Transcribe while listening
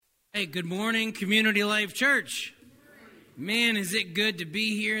right, good morning, Community Life Church. Man, is it good to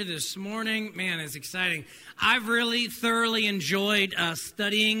be here this morning. Man, it's exciting. I've really thoroughly enjoyed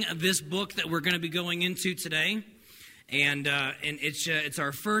studying this book that we're going to be going into today. And it's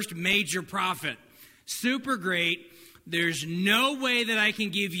our first major prophet. Super great. There's no way that I can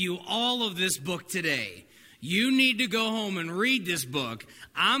give you all of this book today. You need to go home and read this book.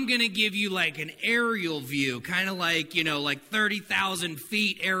 I'm going to give you like an aerial view, kind of like, like 30,000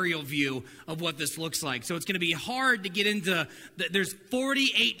 feet aerial view of what this looks like. So it's going to be hard to get into, there's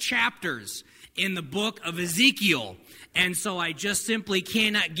 48 chapters in the book of Ezekiel. And so I just simply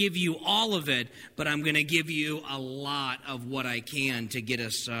cannot give you all of it, but I'm going to give you a lot of what I can to get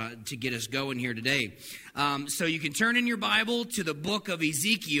us going here today. So you can turn in your Bible to the book of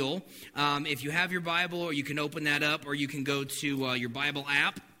Ezekiel. If you have your Bible, or you can open that up, or you can go to your Bible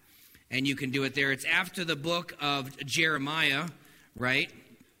app, and you can do it there. It's after the book of Jeremiah, right?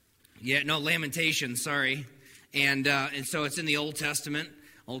 Yeah, no, Lamentations, sorry. And so it's in the Old Testament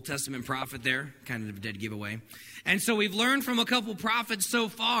prophet there, kind of a dead giveaway. And so we've learned from a couple prophets so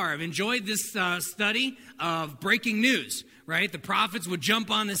far. I've enjoyed this study of breaking news, right? The prophets would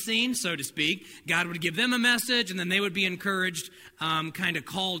jump on the scene, so to speak. God would give them a message, and then they would be encouraged, kind of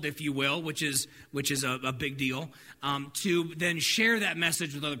called, if you will, which is a big deal, to then share that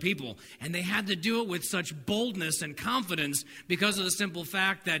message with other people. And they had to do it with such boldness and confidence because of the simple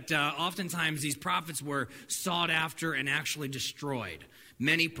fact that oftentimes these prophets were sought after and actually destroyed.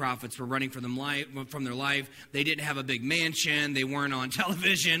 Many prophets were running from their life. They didn't have a big mansion. They weren't on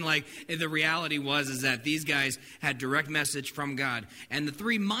television. Like, the reality is that these guys had direct message from God. And the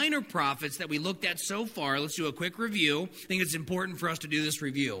three minor prophets that we looked at so far, let's do a quick review. I think it's important for us to do this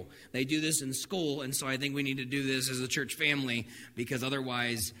review. They do this in school, and so I think we need to do this as a church family, because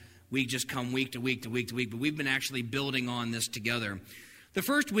otherwise we just come week to week to week to week. But we've been actually building on this together. The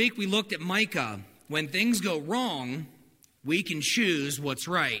first week we looked at Micah. When things go wrong, we can choose what's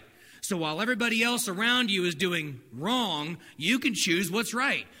right. So while everybody else around you is doing wrong, you can choose what's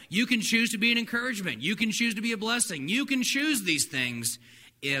right. You can choose to be an encouragement. You can choose to be a blessing. You can choose these things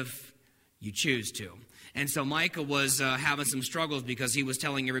if you choose to. And so Micah was having some struggles because he was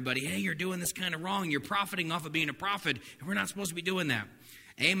telling everybody, hey, you're doing this kind of wrong. You're profiting off of being a prophet, and we're not supposed to be doing that.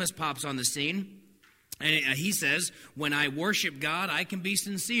 Amos pops on the scene. And he says, when I worship God, I can be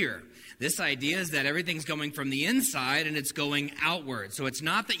sincere. This idea is that everything's going from the inside and it's going outward. So it's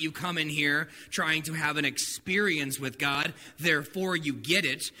not that you come in here trying to have an experience with God, therefore you get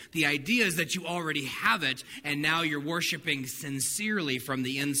it. The idea is that you already have it, and now you're worshiping sincerely from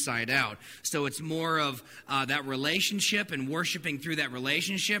the inside out. So it's more of that relationship and worshiping through that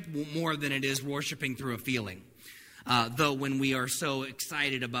relationship more than it is worshiping through a feeling. Though when we are so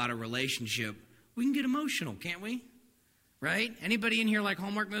excited about a relationship, we can get emotional, can't we? Right? Anybody in here like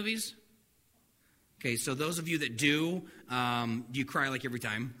Hallmark movies? Okay, so those of you that do you cry like every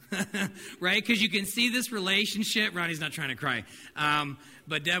time? Right? Because you can see this relationship. Ronnie's not trying to cry,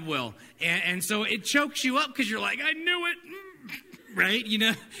 but Deb will. And so it chokes you up because you're like, I knew it. Right?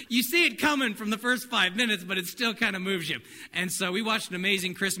 You see it coming from the first 5 minutes, but it still kind of moves you. And so we watched an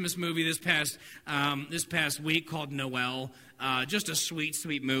amazing Christmas movie this past week called Noel. Just a sweet,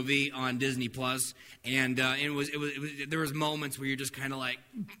 sweet movie on Disney Plus. And there was moments where you're just kind of like,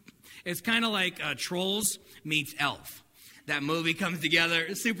 it's kind of like Trolls meets Elf. That movie comes together.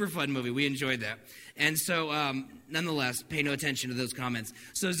 It's a super fun movie. We enjoyed that. And so, nonetheless, pay no attention to those comments.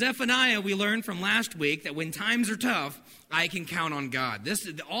 So Zephaniah, we learned from last week that when times are tough, I can count on God.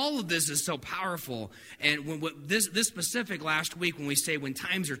 All of this is so powerful. And this specific last week when we say when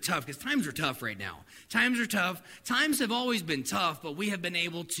times are tough, because times are tough right now. Times are tough. Times have always been tough, but we have been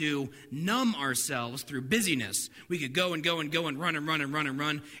able to numb ourselves through busyness. We could go and go and go and run and run and run and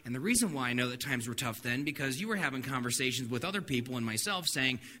run. And the reason why I know that times were tough then, because you were having conversations with other people and myself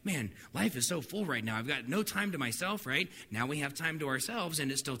saying, man, life is so full right now. I've got no time to myself, right? Now we have time to ourselves,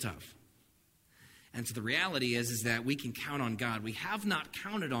 and it's still tough. And so the reality is that we can count on God. We have not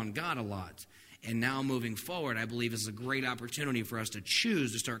counted on God a lot. And now moving forward, I believe is a great opportunity for us to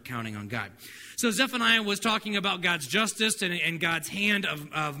choose to start counting on God. So Zephaniah was talking about God's justice and God's hand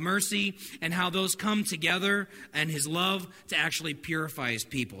of mercy and how those come together and his love to actually purify his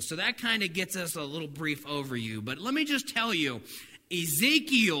people. So that kind of gets us a little brief overview. But let me just tell you,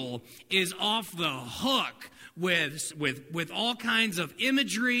 Ezekiel is off the hook with all kinds of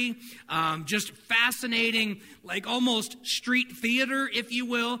imagery, just fascinating, like almost street theater, if you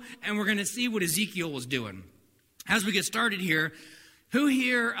will. And we're going to see what Ezekiel was doing. As we get started here, who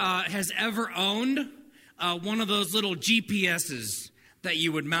here has ever owned one of those little GPSs that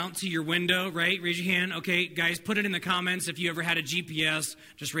you would mount to your window, right? Raise your hand. Okay, guys, put it in the comments if you ever had a GPS.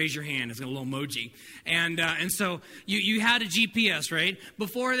 Just raise your hand. It's got a little emoji. And so you had a GPS, right?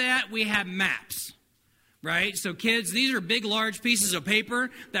 Before that, we had maps, right? So kids, these are big, large pieces of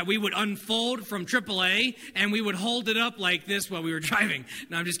paper that we would unfold from AAA, and we would hold it up like this while we were driving.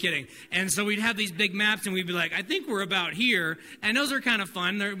 No, I'm just kidding. And so we'd have these big maps, and we'd be like, I think we're about here. And those are kind of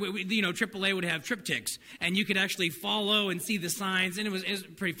fun. AAA would have triptychs, and you could actually follow and see the signs, and it was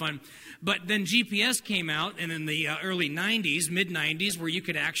pretty fun. But then GPS came out, and in the early 90s, mid-90s, where you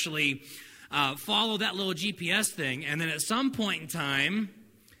could actually follow that little GPS thing. And then at some point in time,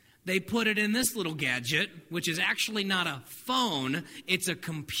 they put it in this little gadget, which is actually not a phone. It's a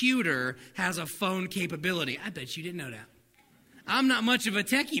computer, has a phone capability. I bet you didn't know that. I'm not much of a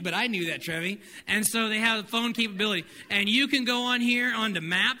techie, but I knew that, Trevi. And so they have a phone capability. And you can go on here onto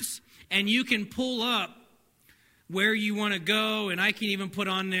Maps, and you can pull up where you want to go. And I can even put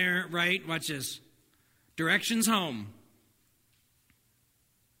on there, right, watch this, directions home.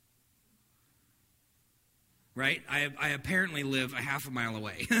 Right? I apparently live a half a mile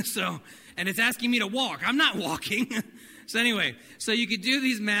away. And it's asking me to walk. I'm not walking. So anyway, so you could do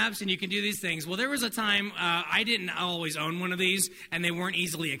these maps and you can do these things. Well, there was a time I didn't always own one of these, and they weren't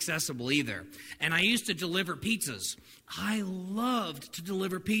easily accessible either. And I used to deliver pizzas. I loved to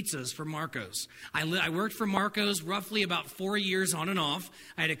deliver pizzas for Marco's. I worked for Marco's roughly about 4 years on and off.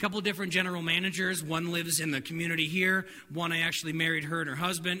 I had a couple different general managers. One lives in the community here. One, I actually married her and her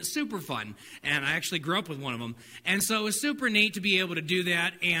husband. Super fun. And I actually grew up with one of them. And so it was super neat to be able to do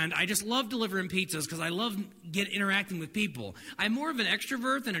that. And I just love delivering pizzas because I love interacting with people. I'm more of an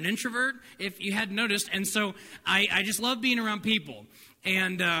extrovert than an introvert, if you hadn't noticed. And so I just love being around people.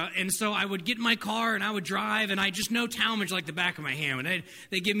 And so I would get in my car and I would drive, and I just know Talmadge like the back of my hand. When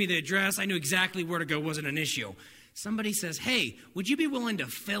they give me the address, I knew exactly where to go. It wasn't an issue. Somebody says, hey, would you be willing to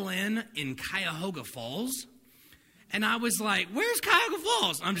fill in Cuyahoga Falls? And I was like, where's Cuyahoga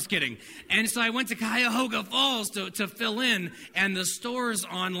Falls? I'm just kidding. And so I went to Cuyahoga Falls to fill in, and the store's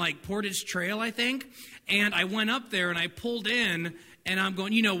on like Portage Trail, I think. And I went up there and I pulled in, and I'm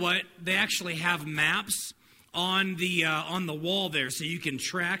going, you know what? They actually have maps on the wall there so you can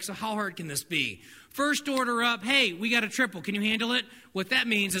track. So how hard can this be? First order up, hey, we got a triple. Can you handle it? What that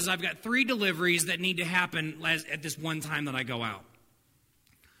means is I've got 3 deliveries that need to happen at this one time that I go out.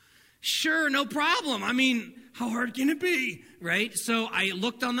 Sure, no problem. I mean, how hard can it be, right? So I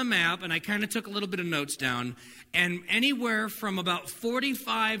looked on the map, and I kind of took a little bit of notes down, and anywhere from about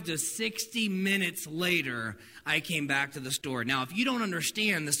 45 to 60 minutes later, I came back to the store. Now, if you don't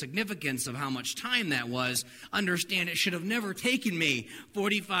understand the significance of how much time that was, understand it should have never taken me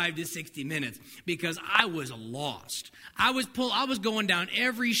 45 to 60 minutes because I was lost. I was going down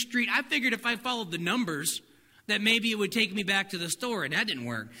every street. I figured if I followed the numbers, that maybe it would take me back to the store, and that didn't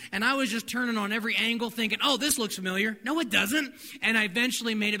work. And I was just turning on every angle thinking, oh, this looks familiar. No, it doesn't. And I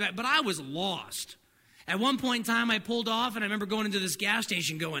eventually made it back, but I was lost. At one point in time, I pulled off, and I remember going into this gas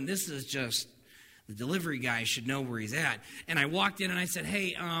station going, this is just, the delivery guy should know where he's at. And I walked in, and I said,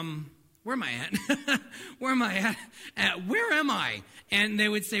 hey, where am I at? Where am I at? Where am I? And they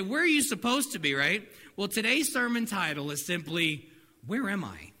would say, where are you supposed to be, right? Well, today's sermon title is simply, where am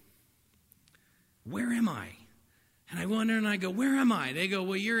I? Where am I? And I wonder, and I go, where am I? They go,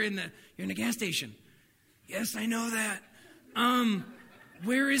 well, you're in the gas station. Yes, I know that.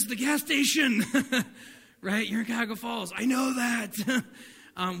 Where is the gas station? Right, you're in Cuyahoga Falls. I know that.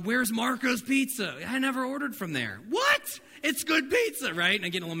 Where's Marco's Pizza? I never ordered from there. What? It's good pizza, right? And I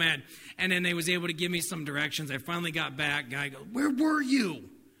get a little mad. And then they was able to give me some directions. I finally got back. Guy goes, where were you?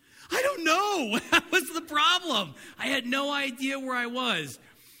 I don't know. That was the problem. I had no idea where I was.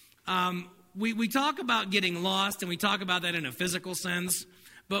 We talk about getting lost, and we talk about that in a physical sense,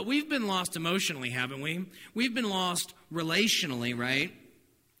 but we've been lost emotionally, haven't we? We've been lost relationally, right?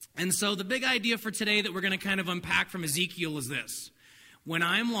 And so the big idea for today that we're going to kind of unpack from Ezekiel is this. When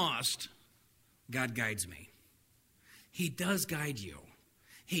I'm lost, God guides me. He does guide you.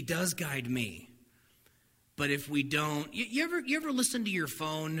 He does guide me. But if we don't, you ever listen to your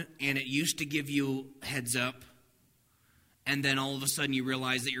phone and it used to give you heads up? And then all of a sudden you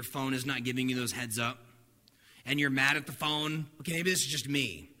realize that your phone is not giving you those heads up. And you're mad at the phone. Okay, maybe this is just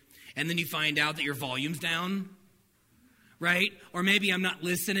me. And then you find out that your volume's down. Right? Or maybe I'm not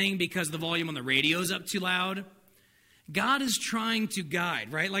listening because the volume on the radio is up too loud. God is trying to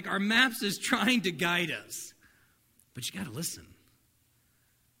guide, right? Like our maps is trying to guide us. But you got to listen.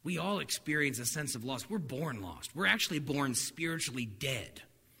 We all experience a sense of loss. We're born lost. We're actually born spiritually dead.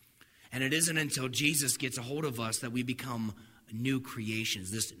 And it isn't until Jesus gets a hold of us that we become new creations,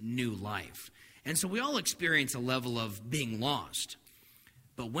 this new life. And so we all experience a level of being lost.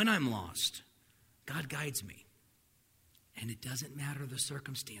 But when I'm lost, God guides me. And it doesn't matter the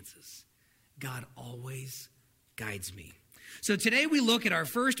circumstances. God always guides me. So today we look at our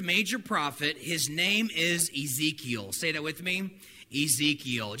first major prophet. His name is Ezekiel. Say that with me.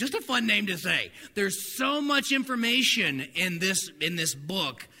 Ezekiel. Just a fun name to say. There's so much information in this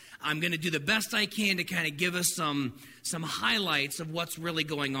book. I'm going to do the best I can to kind of give us some highlights of what's really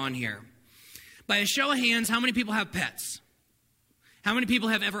going on here. By a show of hands, how many people have pets? How many people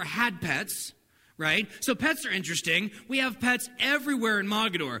have ever had pets? Right? So pets are interesting. We have pets everywhere in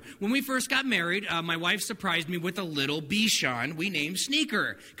Mogadore. When we first got married, my wife surprised me with a little Bichon we named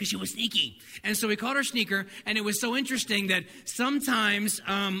Sneaker because she was sneaky. And so we called her Sneaker, and it was so interesting that sometimes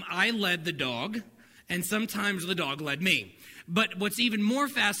I led the dog, and sometimes the dog led me. But what's even more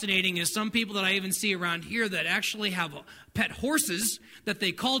fascinating is some people that I even see around here that actually have pet horses that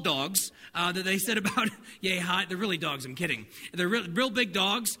they call dogs, that they said about, yay, hot. They're really dogs, I'm kidding. They're real big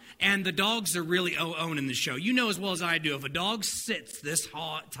dogs, and the dogs are really owning the show. You know as well as I do, if a dog sits this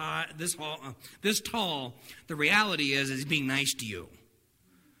tall, the reality is he's being nice to you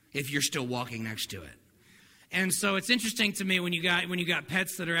if you're still walking next to it. And so it's interesting to me when you got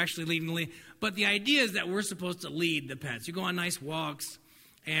pets that are actually leading the lead. But the idea is that we're supposed to lead the pets. You go on nice walks.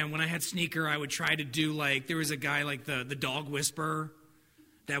 And when I had Sneaker, I would try to do there was a guy like the dog whisperer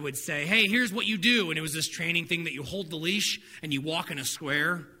that would say, hey, here's what you do. And it was this training thing that you hold the leash and you walk in a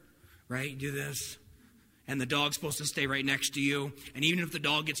square, right? You do this. And the dog's supposed to stay right next to you. And even if the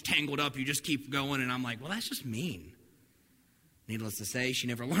dog gets tangled up, you just keep going. And I'm like, well, that's just mean. Needless to say, she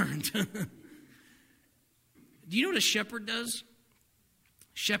never learned. Do you know what a shepherd does?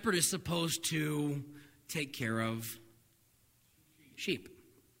 Shepherd is supposed to take care of sheep.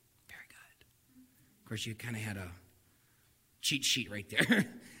 Very good. Of course, you kind of had a cheat sheet right there.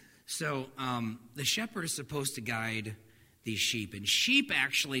 So the shepherd is supposed to guide these sheep. And sheep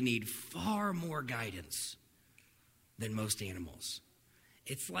actually need far more guidance than most animals.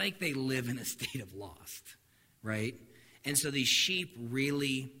 It's like they live in a state of lost, right? And so these sheep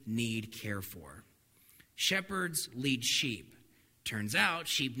really need care for. Shepherds lead sheep. Turns out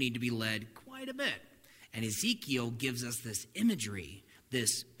sheep need to be led quite a bit. And Ezekiel gives us this imagery,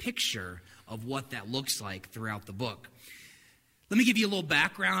 this picture of what that looks like throughout the book. Let me give you a little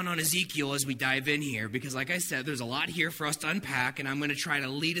background on Ezekiel as we dive in here, because like I said, there's a lot here for us to unpack, and I'm going to try to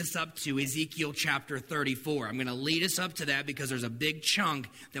lead us up to Ezekiel chapter 34. I'm going to lead us up to that because there's a big chunk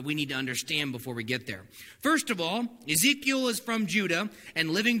that we need to understand before we get there. First of all, Ezekiel is from Judah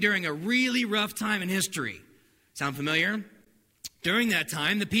and living during a really rough time in history. Sound familiar? During that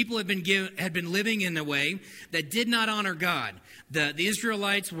time, the people had been living in a way that did not honor God. The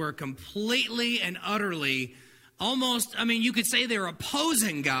Israelites were completely and utterly you could say they're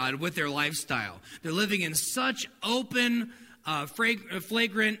opposing God with their lifestyle. They're living in such open,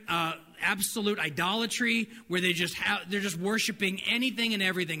 flagrant, absolute idolatry where they're just worshiping anything and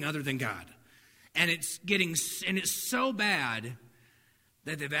everything other than God. And it's so bad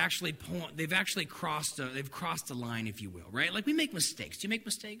that they've crossed a line, if you will, right? Like we make mistakes. Do you make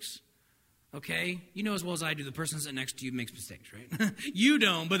mistakes? Okay? You know as well as I do, the person sitting next to you makes mistakes, right? You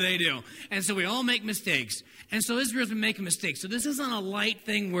don't, but they do. And so we all make mistakes. And so Israel's been making mistakes. So this isn't a light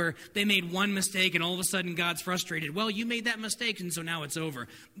thing where they made one mistake and all of a sudden God's frustrated. Well, you made that mistake and so now it's over.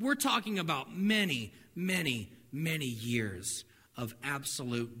 We're talking about many, many, many years of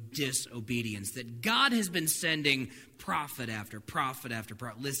absolute disobedience that God has been sending prophet after prophet after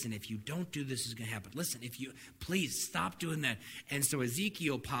prophet. Listen, if you don't do this, is going to happen. Listen, please stop doing that. And so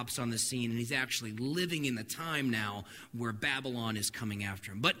Ezekiel pops on the scene, and he's actually living in the time now where Babylon is coming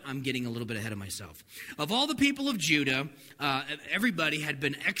after him. But I'm getting a little bit ahead of myself. Of all the people of Judah, everybody had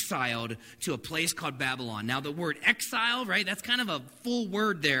been exiled to a place called Babylon. Now, the word exile, right, that's kind of a full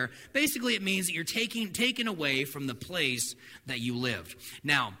word there. Basically, it means that you're taken away from the place that you lived.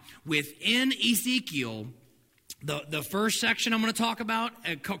 Now, within Ezekiel, the first section I'm going to talk about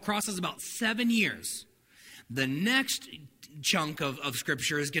crosses about 7 years. The next chunk of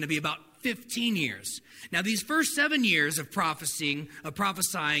Scripture is going to be about 15 years. Now, these first 7 years of prophesying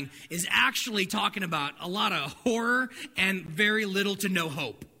is actually talking about a lot of horror and very little to no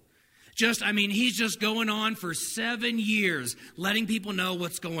hope. He's just going on for 7 years, letting people know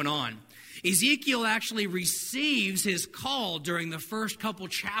what's going on. Ezekiel actually receives his call during the first couple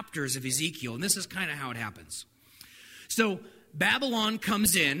chapters of Ezekiel, and this is kind of how it happens. So Babylon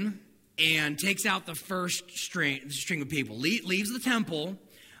comes in and takes out the first string of people, leaves the temple,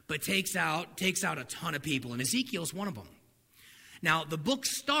 but takes out a ton of people, and Ezekiel's one of them. Now, the book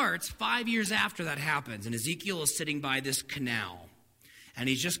starts 5 years after that happens, and Ezekiel is sitting by this canal. And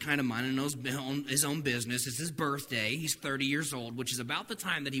he's just kind of minding his own business. It's his birthday. He's 30 years old, which is about the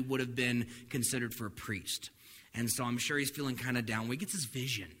time that he would have been considered for a priest. And so I'm sure he's feeling kind of down. He gets this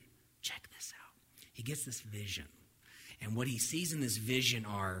vision. Check this out. He gets this vision. And what he sees in this vision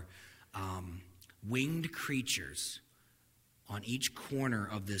are winged creatures on each corner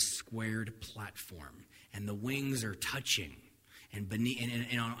of this squared platform. And the wings are touching. And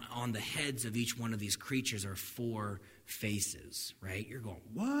on the heads of each one of these creatures are 4 faces, right? You're going,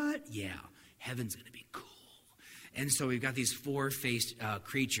 what? Yeah, heaven's going to be cool. And so we've got these 4-faced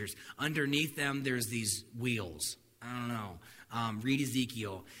creatures. Underneath them, there's these wheels. I don't know. Read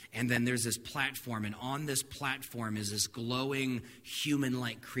Ezekiel. And then there's this platform. And on this platform is this glowing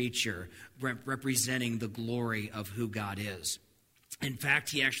human-like creature representing the glory of who God is. In fact,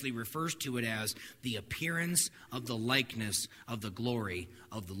 he actually refers to it as the appearance of the likeness of the glory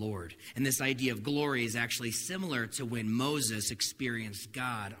of the Lord. And this idea of glory is actually similar to when Moses experienced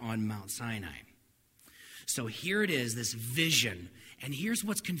God on Mount Sinai. So here it is, this vision. And here's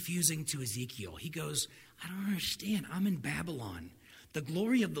what's confusing to Ezekiel. He goes, I don't understand. I'm in Babylon. The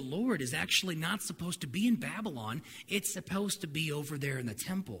glory of the Lord is actually not supposed to be in Babylon. It's supposed to be over there in the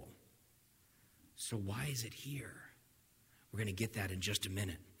temple. So why is it here? We're going to get that in just a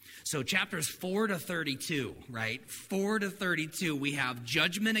minute. So chapters 4 to 32, right? 4 to 32, we have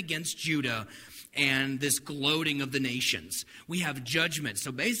judgment against Judah and this gloating of the nations. We have judgment.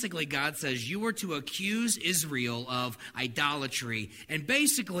 So basically God says you are to accuse Israel of idolatry and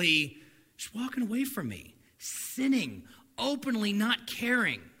basically just walking away from me, sinning, openly not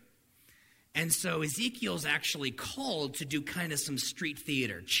caring. And so Ezekiel's actually called to do kind of some street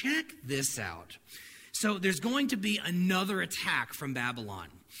theater. Check this out. So there's going to be another attack from Babylon.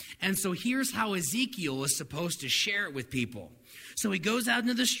 And so here's how Ezekiel is supposed to share it with people. So he goes out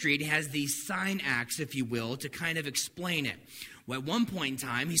into the street, he has these sign acts, if you will, to kind of explain it. Well, at one point in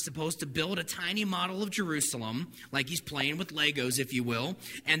time, he's supposed to build a tiny model of Jerusalem, like he's playing with Legos, if you will,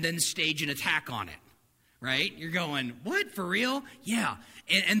 and then stage an attack on it. Right? You're going, what, for real? Yeah.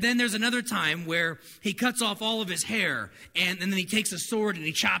 And then there's another time where he cuts off all of his hair and then he takes a sword and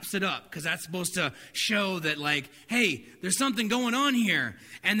he chops it up because that's supposed to show that, like, hey, there's something going on here.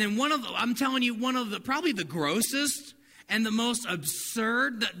 And then I'm telling you, probably the grossest and the most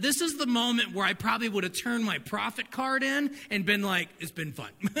absurd, this is the moment where I probably would have turned my prophet card in and been like, it's been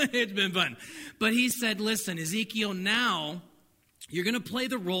fun. It's been fun. But he said, listen, Ezekiel, now you're going to play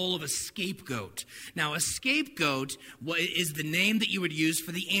the role of a scapegoat. Now, a scapegoat is the name that you would use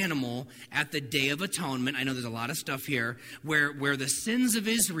for the animal at the Day of Atonement. I know there's a lot of stuff here where the sins of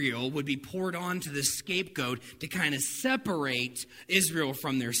Israel would be poured onto the scapegoat to kind of separate Israel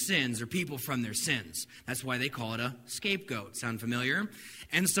from their sins or people from their sins. That's why they call it a scapegoat. Sound familiar?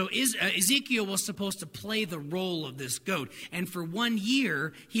 And so Ezekiel was supposed to play the role of this goat. And for 1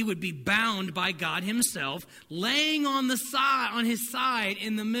 year, he would be bound by God himself, laying on his side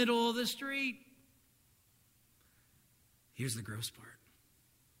in the middle of the street. Here's the gross part.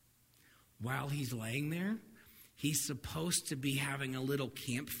 While he's laying there, he's supposed to be having a little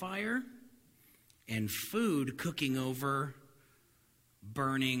campfire and food cooking over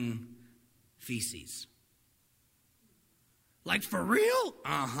burning feces. Like, for real?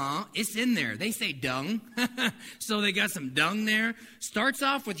 Uh-huh. It's in there. They say dung. So they got some dung there. Starts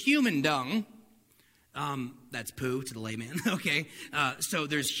off with human dung. That's poo to the layman. Okay. So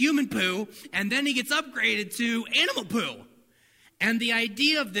there's human poo. And then he gets upgraded to animal poo. And the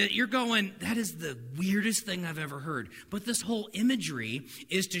idea of that, you're going, that is the weirdest thing I've ever heard. But this whole imagery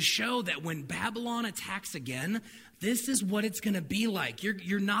is to show that when Babylon attacks again, this is what it's going to be like.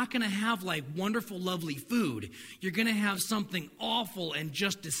 You're not going to have like wonderful, lovely food. You're going to have something awful and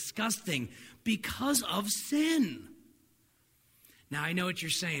just disgusting because of sin. Now, I know what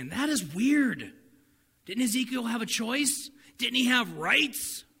you're saying. That is weird. Didn't Ezekiel have a choice? Didn't he have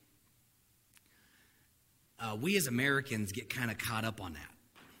rights? We as Americans get kind of caught up on that.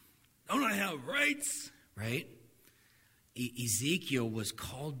 Don't I have rights? Right? Ezekiel was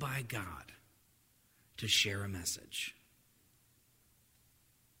called by God to share a message.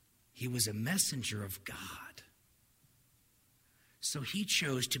 He was a messenger of God. So he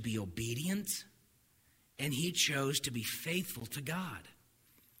chose to be obedient and he chose to be faithful to God,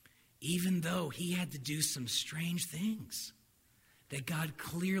 even though he had to do some strange things that God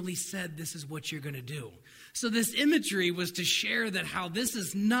clearly said, this is what you're going to do. So this imagery was to share that how this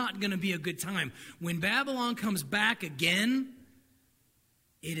is not going to be a good time. When Babylon comes back again,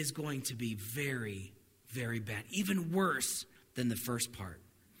 it is going to be very, very bad. Even worse than the first part.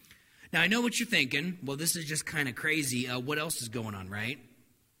 Now, I know what you're thinking. Well, this is just kind of crazy. What else is going on, right?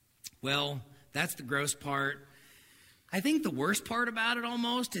 Well, that's the gross part. I think the worst part about it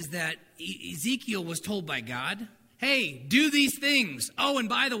almost is that Ezekiel was told by God, hey, do these things. Oh, and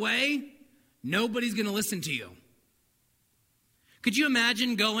by the way, nobody's going to listen to you. Could you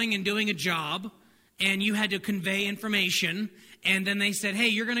imagine going and doing a job and you had to convey information and then they said, hey,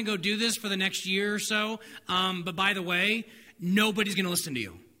 you're going to go do this for the next year or so, but by the way, nobody's going to listen to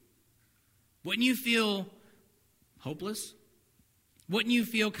you. Wouldn't you feel hopeless? Wouldn't you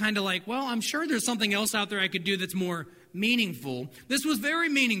feel kind of like, well, I'm sure there's something else out there I could do that's more meaningful? This was very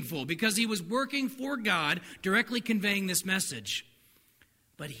meaningful because he was working for God, directly conveying this message.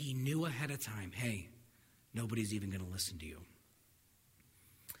 But he knew ahead of time, hey, nobody's even going to listen to you.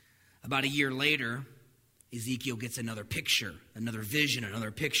 About a year later, Ezekiel gets another picture, another vision,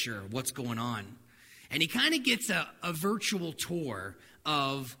 another picture of what's going on. And he kind of gets a virtual tour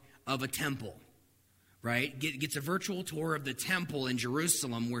of a temple. Right? Gets a virtual tour of the temple in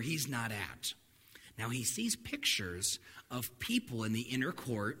Jerusalem where he's not at. Now he sees pictures of people in the inner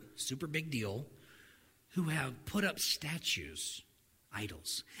court, super big deal, who have put up statues,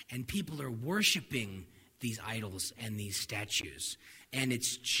 idols. And people are worshiping these idols and these statues. And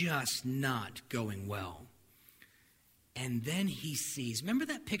it's just not going well. And then he sees, remember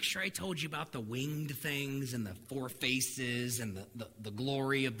that picture I told you about the winged things and the four faces and the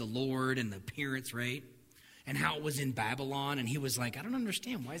glory of the Lord and the appearance, right? And how it was in Babylon. And he was like, I don't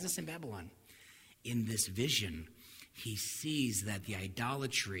understand. Why is this in Babylon? In this vision, he sees that the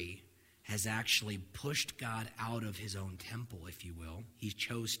idolatry has actually pushed God out of his own temple, if you will. He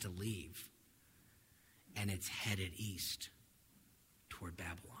chose to leave. And it's headed east toward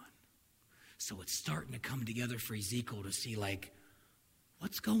Babylon. So it's starting to come together for Ezekiel to see, like,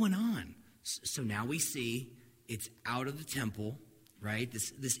 what's going on? So now we see it's out of the temple, right?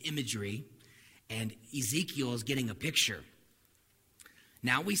 This imagery. And Ezekiel is getting a picture.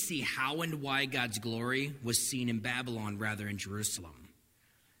 Now we see how and why God's glory was seen in Babylon rather than Jerusalem.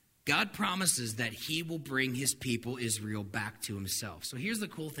 God promises that he will bring his people, Israel, back to himself. So here's the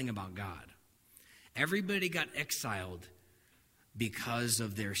cool thing about God. Everybody got exiled because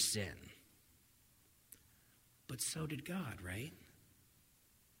of their sin. But so did God, right?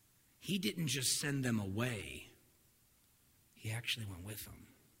 He didn't just send them away. He actually went with them.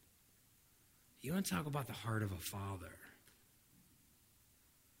 You want to talk about the heart of a father?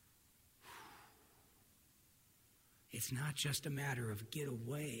 It's not just a matter of get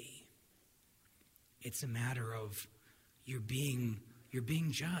away. It's a matter of you're being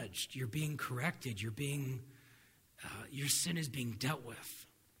judged. You're being corrected. Your sin is being dealt with.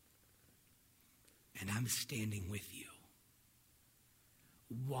 And I'm standing with you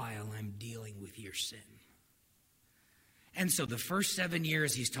while I'm dealing with your sin. And so the first 7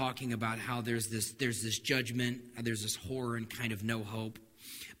 years he's talking about how there's this judgment, there's this horror and kind of no hope.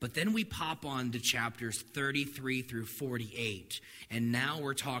 But then we pop on to chapters 33 through 48. And now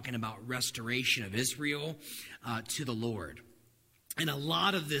we're talking about restoration of Israel to the Lord. And a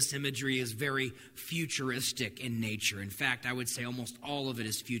lot of this imagery is very futuristic in nature. In fact, I would say almost all of it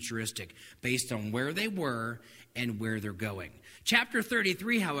is futuristic based on where they were and where they're going. Chapter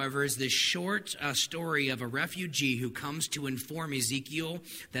 33, however, is this short story of a refugee who comes to inform Ezekiel,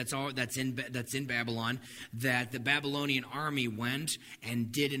 that's in Babylon, that the Babylonian army went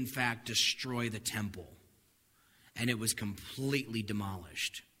and did in fact destroy the temple. And it was completely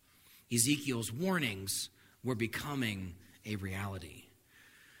demolished. Ezekiel's warnings were becoming a reality.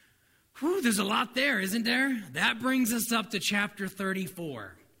 Whew, there's a lot there, isn't there? That brings us up to chapter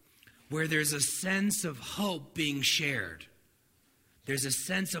 34, where there's a sense of hope being shared. There's a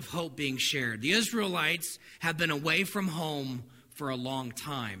sense of hope being shared. The Israelites have been away from home for a long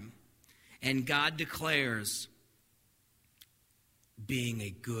time, and God declares being a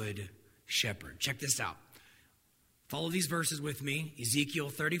good shepherd. Check this out. Follow these verses with me. Ezekiel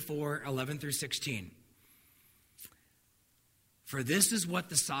 34, 11 through 16. For this is what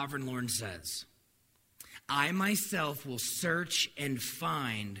the sovereign Lord says. I myself will search and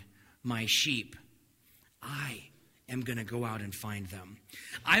find my sheep. I am going to go out and find them.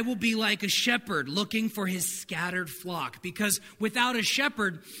 I will be like a shepherd looking for his scattered flock. Because without a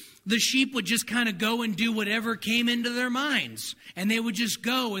shepherd, the sheep would just kind of go and do whatever came into their minds. And they would just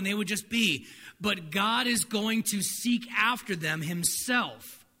go and they would just be. But God is going to seek after them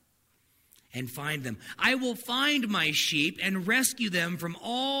himself and find them. I will find my sheep and rescue them from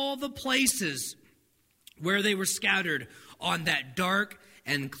all the places where they were scattered on that dark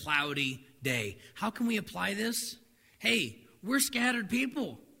and cloudy day. How can we apply this? Hey, we're scattered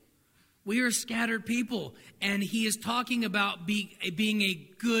people. We are scattered people. And he is talking about being a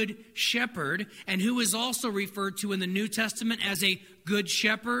good shepherd, and who is also referred to in the New Testament as a good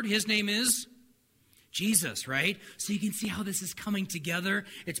shepherd. His name is Jesus, right? So you can see how this is coming together.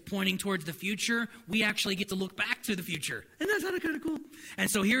 It's pointing towards the future. We actually get to look back to the future. And that's kind of cool. And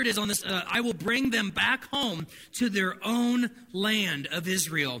so here it is on this, I will bring them back home to their own land of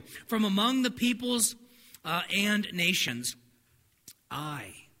Israel, from among the peoples and nations.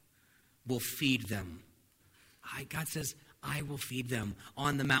 I will feed them. God says, I will feed them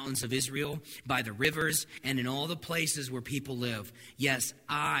on the mountains of Israel, by the rivers, and in all the places where people live. Yes,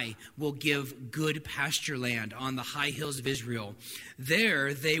 I will give good pasture land on the high hills of Israel.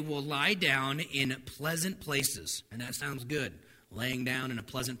 There they will lie down in pleasant places. And that sounds good, laying down in a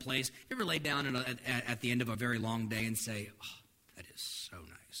pleasant place. You ever lay down at the end of a very long day and say, oh, that is so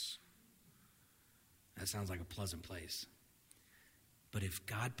nice. That sounds like a pleasant place. But if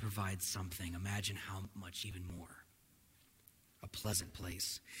God provides something, imagine how much even more. A pleasant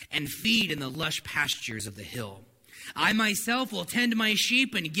place, and feed in the lush pastures of the hill. I myself will tend my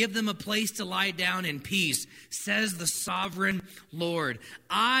sheep and give them a place to lie down in peace, says the sovereign Lord.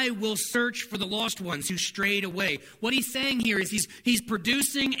 I will search for the lost ones who strayed away. What he's saying here is he's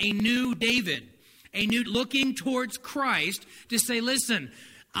producing a new David, a new looking towards Christ to say, listen,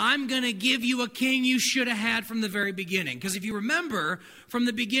 I'm going to give you a king you should have had from the very beginning. Because if you remember, from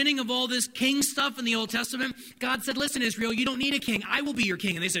the beginning of all this king stuff in the Old Testament, God said, listen, Israel, you don't need a king. I will be your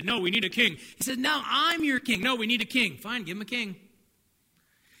king. And they said, no, we need a king. He said, no, I'm your king. No, we need a king. Fine, give him a king.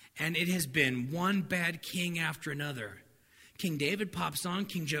 And it has been one bad king after another. King David pops on,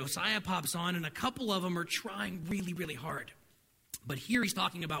 King Josiah pops on, and a couple of them are trying really, really hard. But here he's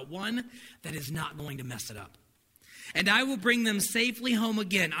talking about one that is not going to mess it up. And I will bring them safely home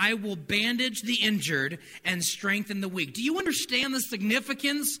again. I will bandage the injured and strengthen the weak. Do you understand the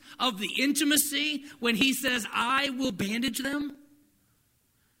significance of the intimacy when he says, I will bandage them?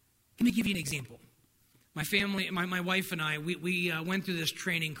 Let me give you an example. My family, my wife and I, we went through this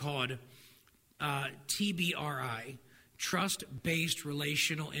training called TBRI, Trust-Based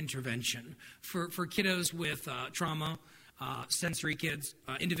Relational Intervention, for kiddos with trauma, sensory kids,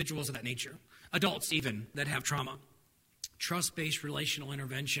 individuals of that nature, adults even that have trauma. Trust-based relational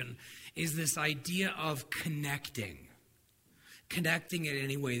intervention is this idea of connecting in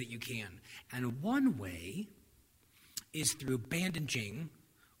any way that you can. And one way is through bandaging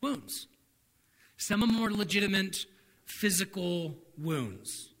wounds. Some are more legitimate physical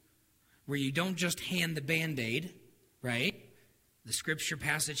wounds where you don't just hand the Band-Aid, right? The scripture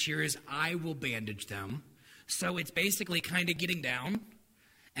passage here is, I will bandage them. So it's basically kind of getting down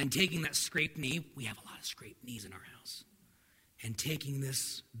and taking that scraped knee. We have a lot of scraped knees in our house. And taking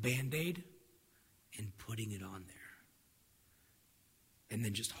this Band-Aid and putting it on there. And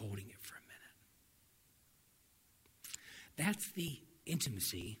then just holding it for a minute. That's the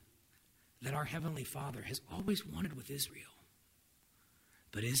intimacy that our Heavenly Father has always wanted with Israel.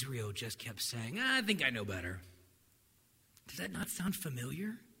 But Israel just kept saying, I think I know better. Does that not sound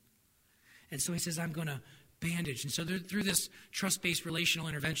familiar? And so he says, I'm going to bandage. And so through this trust-based relational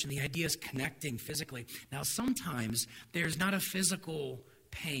intervention, the idea is connecting physically. Now, sometimes there's not a physical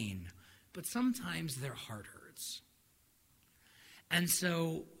pain, but sometimes their heart hurts. And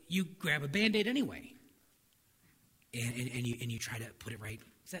so you grab a Band-Aid anyway, and you try to put it right.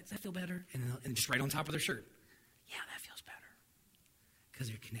 Does that feel better? And just right on top of their shirt. Yeah, that feels better. Because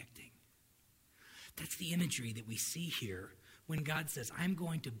they're connecting. That's the imagery that we see here when God says, I'm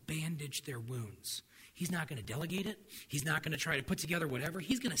going to bandage their wounds. He's not going to delegate it. He's not going to try to put together whatever.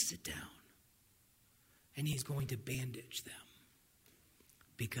 He's going to sit down. And he's going to bandage them.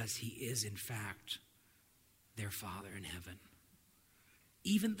 Because he is, in fact, their Father in heaven.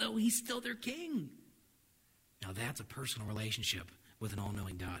 Even though he's still their king. Now that's a personal relationship with an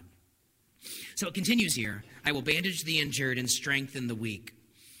all-knowing God. So it continues here. I will bandage the injured and strengthen the weak.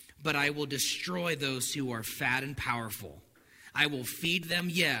 But I will destroy those who are fat and powerful. I will feed them,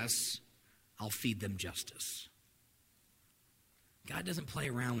 yes. I'll feed them justice. God doesn't play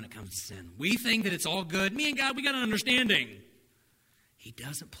around when it comes to sin. We think that it's all good. Me and God, we got an understanding. He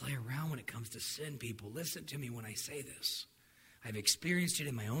doesn't play around when it comes to sin, people. Listen to me when I say this. I've experienced it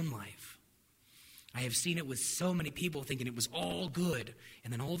in my own life. I have seen it with so many people thinking it was all good.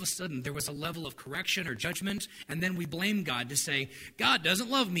 And then all of a sudden there was a level of correction or judgment. And then we blame God to say, God doesn't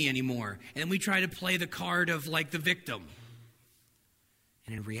love me anymore. And we try to play the card of like the victim.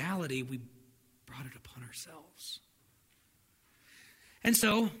 And in reality, we brought it upon ourselves. And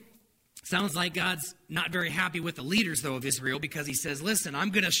so, sounds like God's not very happy with the leaders, though, of Israel, because he says, listen, I'm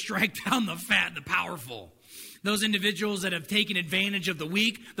going to strike down the fat and the powerful. Those individuals that have taken advantage of the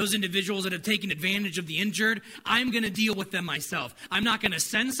weak, those individuals that have taken advantage of the injured, I'm going to deal with them myself. I'm not going to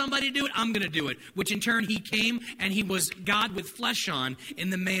send somebody to do it, I'm going to do it. Which in turn, he came and he was God with flesh on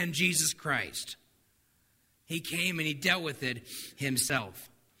in the man Jesus Christ. He came and he dealt with it himself.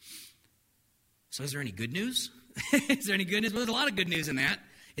 So is there any good news? Is there any good news? Well, there's a lot of good news in that.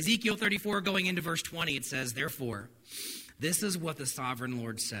 Ezekiel 34, going into verse 20, it says, therefore, this is what the sovereign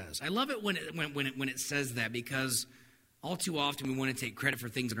Lord says. I love it when it says that, because all too often we want to take credit for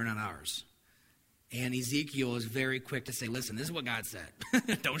things that are not ours. And Ezekiel is very quick to say, listen, this is what God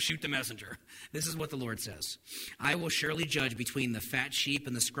said. Don't shoot the messenger. This is what the Lord says. I will surely judge between the fat sheep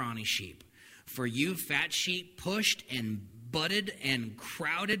and the scrawny sheep. For you fat sheep pushed and butted and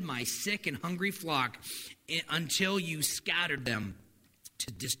crowded my sick and hungry flock until you scattered them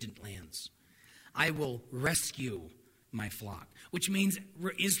to distant lands. I will rescue my flock, which means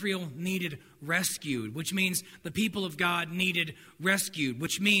Israel needed rescued, which means the people of God needed rescued,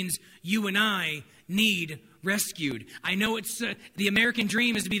 which means you and I need rescued. I know it's the American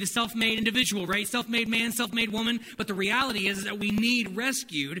dream is to be the self-made individual, right? Self-made man, self-made woman. But the reality is that we need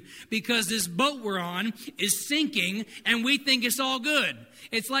rescued because this boat we're on is sinking and we think it's all good.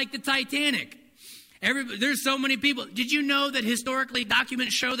 It's like the Titanic. There's so many people. Did you know that historically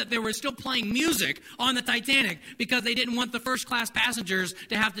documents show that they were still playing music on the Titanic because they didn't want the first class passengers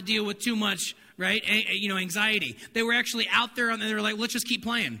to have to deal with too much, right? Anxiety. They were actually out there and they were like, let's just keep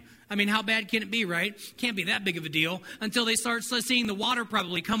playing. I mean, how bad can it be, right? Can't be that big of a deal until they start seeing the water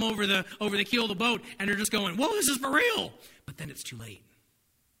probably come over the keel of the boat and they're just going, whoa, this is for real. But then it's too late.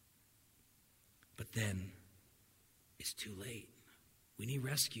 But then it's too late. We need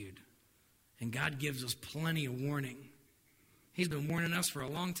rescued. And God gives us plenty of warning. He's been warning us for a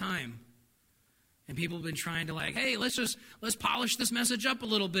long time. And people have been trying to hey, let's polish this message up a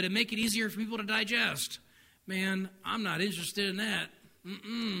little bit and make it easier for people to digest. Man, I'm not interested in that.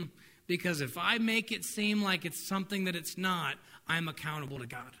 Because if I make it seem like it's something that it's not, I'm accountable to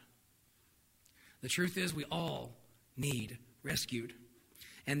God. The truth is we all need rescued.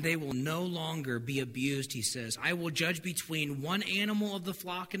 And they will no longer be abused, he says. I will judge between one animal of the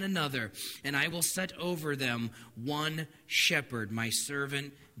flock and another, and I will set over them one shepherd, my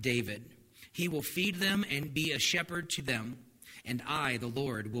servant David. He will feed them and be a shepherd to them, and I, the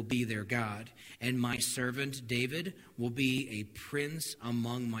Lord, will be their God. And my servant David will be a prince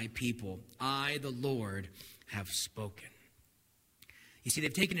among my people. I, the Lord, have spoken. You see,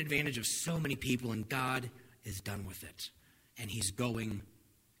 they've taken advantage of so many people, and God is done with it. And he's going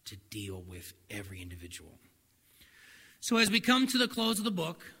to deal with every individual. So as we come to the close of the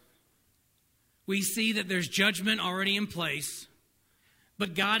book, we see that there's judgment already in place,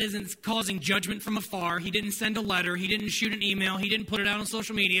 but God isn't causing judgment from afar. He didn't send a letter. He didn't shoot an email. He didn't put it out on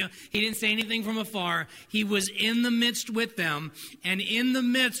social media. He didn't say anything from afar. He was in the midst with them, and in the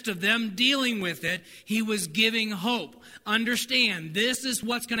midst of them dealing with it, he was giving hope. Understand, this is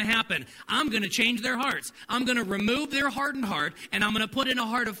what's going to happen. I'm going to change their hearts. I'm going to remove their hardened heart, and I'm going to put in a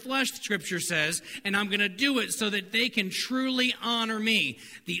heart of flesh, Scripture says, and I'm going to do it so that they can truly honor me.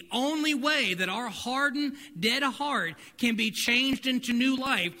 The only way that our hardened, dead heart can be changed into new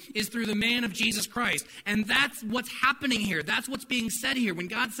life is through the man of Jesus Christ. And that's what's happening here. That's what's being said here. When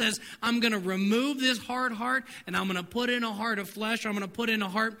God says, I'm going to remove this hard heart, and I'm going to put in a heart of flesh, I'm going to put in a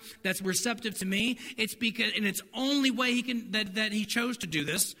heart that's receptive to me, it's because, and it's only way he can that he chose to do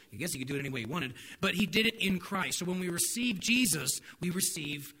this. I guess he could do it any way he wanted, but he did it in Christ. So when we receive Jesus, we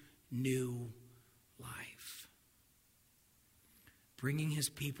receive new life. Bringing his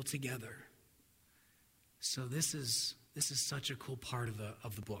people together. So this is such a cool part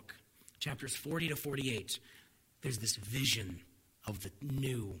of the book. Chapters 40 to 48. There's this vision of the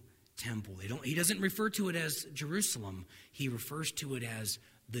new temple. He doesn't refer to it as Jerusalem. He refers to it as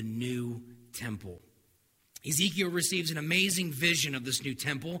the new temple. Ezekiel receives an amazing vision of this new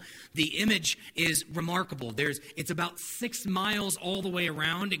temple. The image is remarkable. It's about 6 miles all the way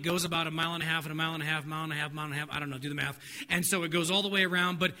around. It goes about a mile and a half and a mile and a half, mile and a half, mile and a half. I don't know, do the math. And so it goes all the way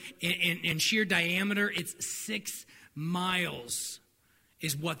around, but in sheer diameter, it's 6 miles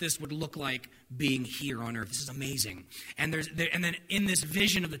is what this would look like being here on earth. This is amazing. And then in this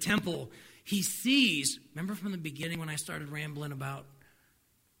vision of the temple, he sees, remember from the beginning when I started rambling about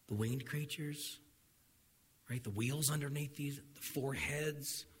the winged creatures? Right, the wheels underneath these, the 4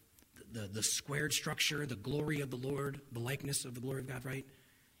 heads, the squared structure, the glory of the Lord, the likeness of the glory of God, right?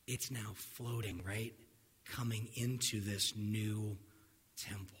 It's now floating, right? Coming into this new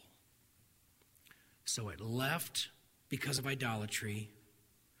temple. So it left because of idolatry.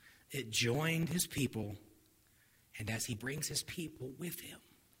 It joined his people. And as he brings his people with him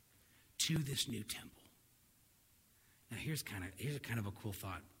to this new temple. Now here's kind of a cool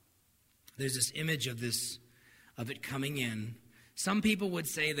thought. There's this image of it coming in. Some people would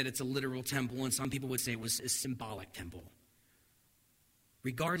say that it's a literal temple, and some people would say it was a symbolic temple.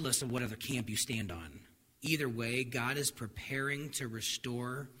 Regardless of what other camp you stand on, Either way, God is preparing to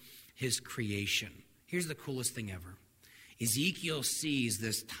restore his creation. Here's the coolest thing ever. Ezekiel sees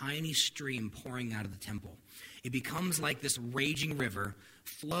this tiny stream pouring out of the temple. It becomes like this raging river,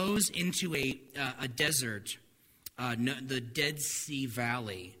 flows into a desert, the Dead Sea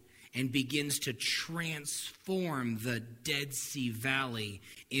Valley, and begins to transform the Dead Sea Valley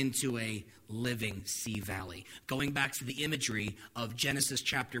into a living sea valley. Going back to the imagery of Genesis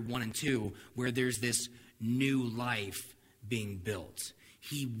chapter 1 and 2, where there's this new life being built.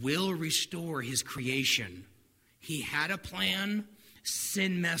 He will restore his creation. He had a plan.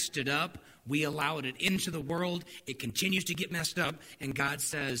 Sin messed it up. We allowed it into the world. It continues to get messed up. And God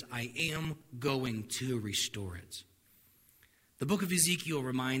says, I am going to restore it. The book of Ezekiel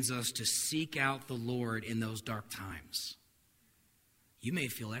reminds us to seek out the Lord in those dark times. You may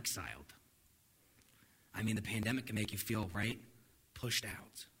feel exiled. I mean, the pandemic can make you feel, right, pushed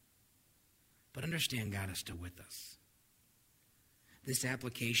out. But understand God is still with us. This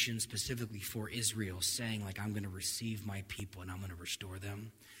application specifically for Israel, saying like, I'm going to receive my people and I'm going to restore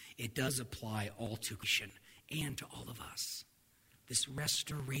them, it does apply all to creation and to all of us. This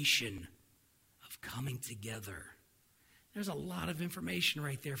restoration of coming together. There's a lot of information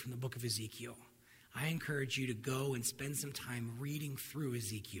right there from the book of Ezekiel. I encourage you to go and spend some time reading through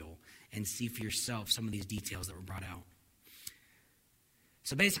Ezekiel and see for yourself some of these details that were brought out.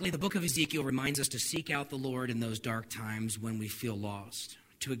 So basically, the book of Ezekiel reminds us to seek out the Lord in those dark times when we feel lost,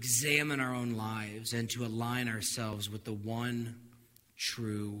 to examine our own lives, and to align ourselves with the one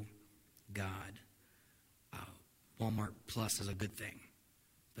true God. Walmart Plus is a good thing,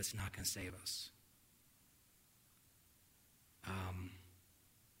 but it's not going to save us.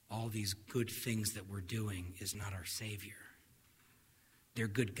 All these good things that we're doing is not our Savior. They're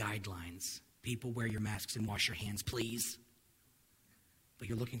good guidelines. People, wear your masks and wash your hands, please. But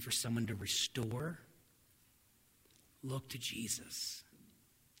you're looking for someone to restore? Look to Jesus.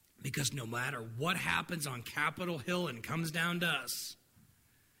 Because no matter what happens on Capitol Hill and comes down to us,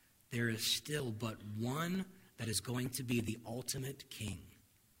 there is still but one that is going to be the ultimate king.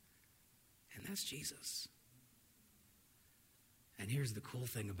 And that's Jesus. And here's the cool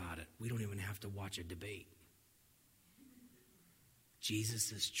thing about it. We don't even have to watch a debate.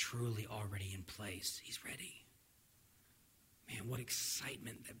 Jesus is truly already in place. He's ready. Man, what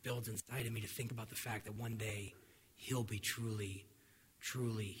excitement that builds inside of me to think about the fact that one day he'll be truly,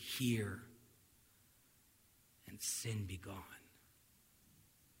 truly here and sin be gone.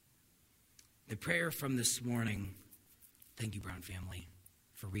 The prayer from this morning, thank you, Brown family,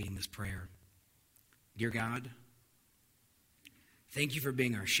 for reading this prayer. Dear God, thank you for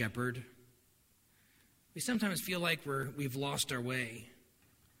being our shepherd. We sometimes feel like we've lost our way.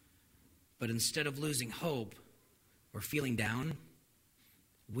 But instead of losing hope or feeling down,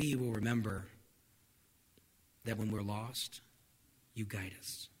 we will remember that when we're lost, you guide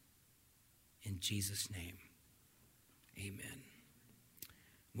us. In Jesus' name, amen.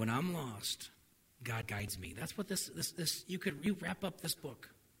 When I'm lost, God guides me. That's what you wrap up this book.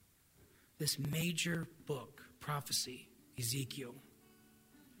 This major book, prophecy, Ezekiel.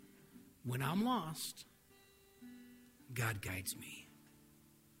 When I'm lost, God guides me.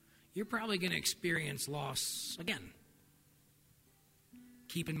 You're probably going to experience loss again.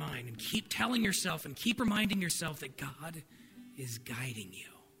 Keep in mind and keep telling yourself and keep reminding yourself that God is guiding you.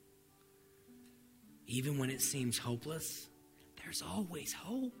 Even when it seems hopeless, there's always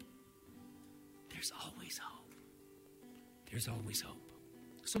hope. There's always hope. There's always hope.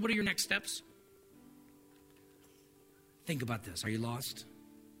 So what are your next steps? Think about this. Are you lost?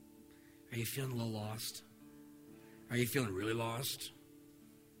 Are you feeling a little lost? Are you feeling really lost?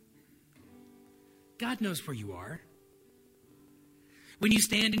 God knows where you are. When you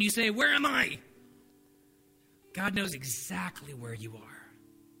stand and you say, where am I? God knows exactly where you are.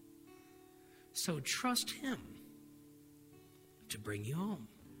 So trust him to bring you home.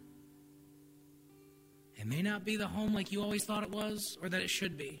 It may not be the home like you always thought it was or that it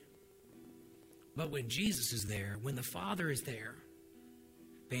should be. But when Jesus is there, when the Father is there,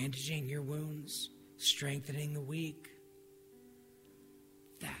 bandaging your wounds, strengthening the weak,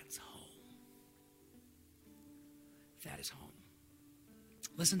 that's home. That is home.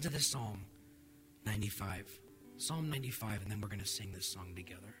 Listen to this Psalm 95. Psalm 95, and then we're going to sing this song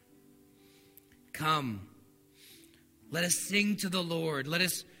together. Come, let us sing to the Lord. Let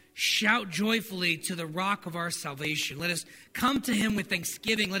us shout joyfully to the rock of our salvation. Let us come to him with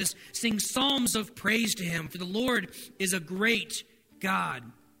thanksgiving. Let us sing psalms of praise to him. For the Lord is a great God,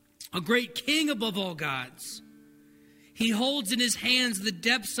 a great King above all gods. He holds in his hands the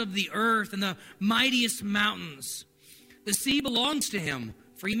depths of the earth and the mightiest mountains. The sea belongs to him,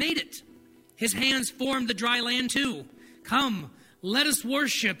 for he made it, His hands formed the dry land too. Come, let us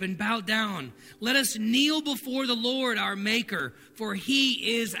worship and bow down. Let us kneel before the Lord our Maker, for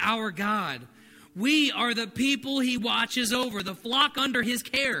He is our God. We are the people He watches over, the flock under His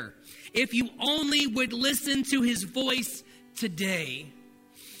care. If you only would listen to His voice today.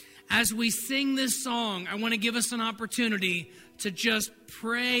 As we sing this song, I want to give us an opportunity to just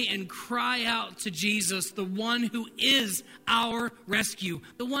pray and cry out to Jesus, the one who is our rescue,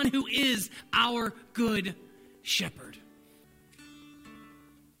 the one who is our good shepherd.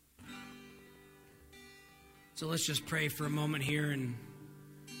 So let's just pray for a moment here and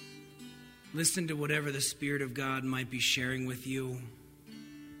listen to whatever the Spirit of God might be sharing with you.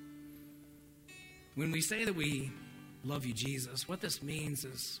 When we say that we love you, Jesus, what this means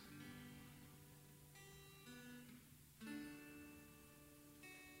is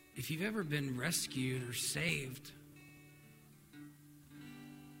if you've ever been rescued or saved,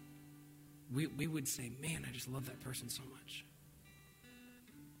 we would say, man, I just love that person so much.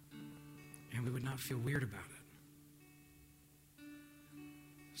 And we would not feel weird about it.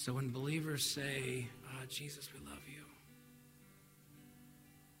 So when believers say, Jesus, we love you,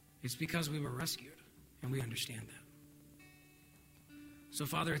 it's because we were rescued, and we understand that. So,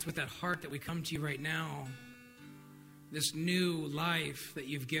 Father, it's with that heart that we come to you right now, this new life that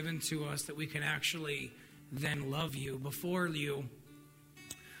you've given to us, that we can actually then love you. Before you,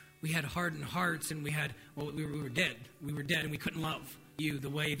 we had hardened hearts, and we were dead. We were dead, and we couldn't love you the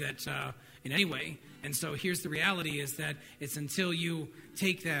way that, in any way. And so here's the reality is that it's until you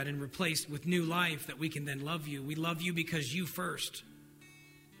take that and replace with new life that we can then love you. We love you because you first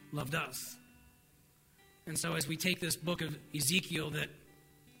loved us. And so as we take this book of Ezekiel that,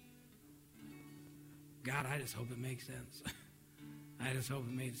 God, I just hope it makes sense. I just hope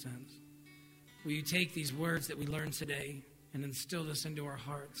it made sense. Will you take these words that we learned today and instill this into our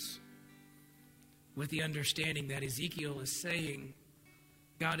hearts with the understanding that Ezekiel is saying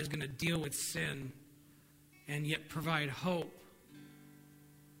God is going to deal with sin and yet provide hope.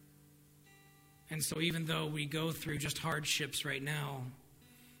 And so even though we go through just hardships right now,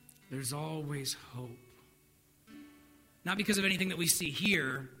 there's always hope. Not because of anything that we see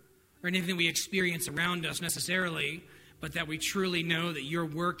here or anything we experience around us necessarily, but that we truly know that you're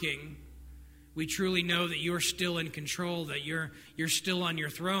working. We truly know that you're still in control, that you're still on your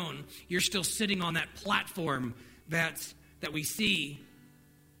throne. You're still sitting on that platform that we see.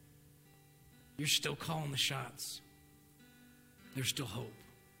 You're still calling the shots. There's still hope.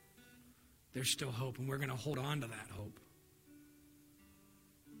 There's still hope, and we're going to hold on to that hope.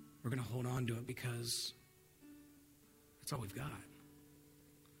 We're going to hold on to it because that's all we've got.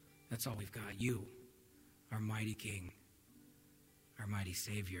 That's all we've got. You, our mighty King, our mighty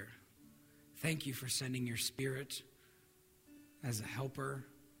Savior. Thank you for sending your Spirit as a helper.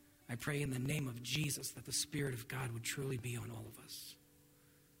 I pray in the name of Jesus that the Spirit of God would truly be on all of us.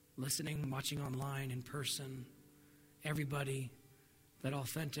 Listening, watching online, in person, everybody that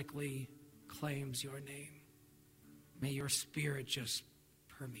authentically claims your name. May your Spirit just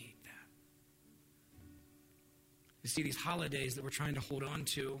permeate that. You see, these holidays that we're trying to hold on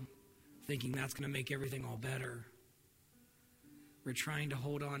to, thinking that's going to make everything all better. We're trying to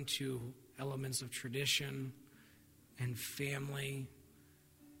hold on to elements of tradition and family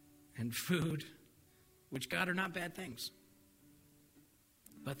and food, which, God, are not bad things.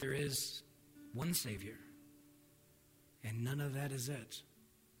 But there is one Savior, and none of that is it.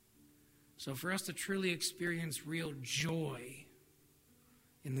 So for us to truly experience real joy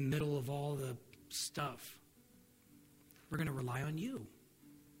in the middle of all the stuff, we're going to rely on you.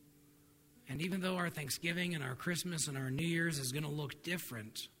 And even though our Thanksgiving and our Christmas and our New Year's is going to look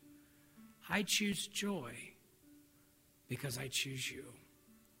different, I choose joy because I choose you.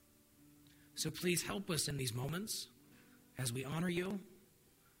 So please help us in these moments as we honor you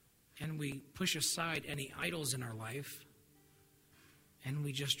and we push aside any idols in our life and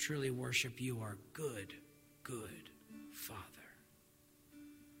we just truly worship you, our good, good Father.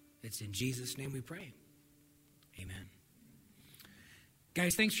 It's in Jesus' name we pray. Amen.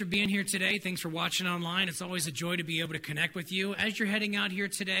 Guys, thanks for being here today. Thanks for watching online. It's always a joy to be able to connect with you. As you're heading out here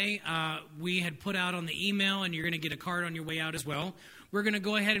today, we had put out on the email, and you're going to get a card on your way out as well. We're going to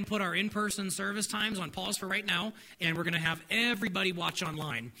go ahead and put our in-person service times on pause for right now, and we're going to have everybody watch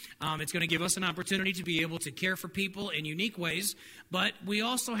online. It's going to give us an opportunity to be able to care for people in unique ways, but we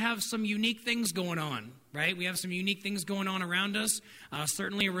also have some unique things going on, right? We have some unique things going on around us,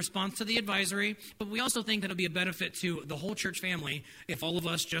 certainly a response to the advisory, but we also think that it'll be a benefit to the whole church family if all of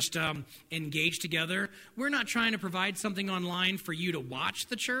us just engage together. We're not trying to provide something online for you to watch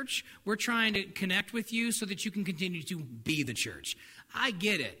the church. We're trying to connect with you so that you can continue to be the church. I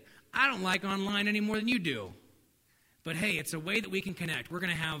get it. I don't like online any more than you do. But hey, it's a way that we can connect. We're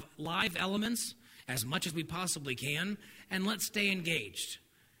going to have live elements as much as we possibly can, and let's stay engaged.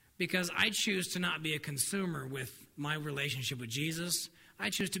 Because I choose to not be a consumer with my relationship with Jesus. I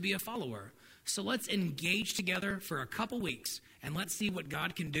choose to be a follower. So let's engage together for a couple weeks, and let's see what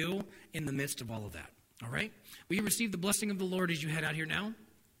God can do in the midst of all of that. All right? Will you receive the blessing of the Lord as you head out here now?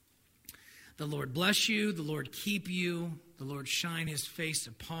 The Lord bless you. The Lord keep you. The Lord shine his face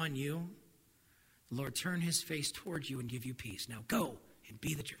upon you. The Lord turn his face toward you and give you peace. Now go and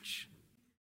be the church.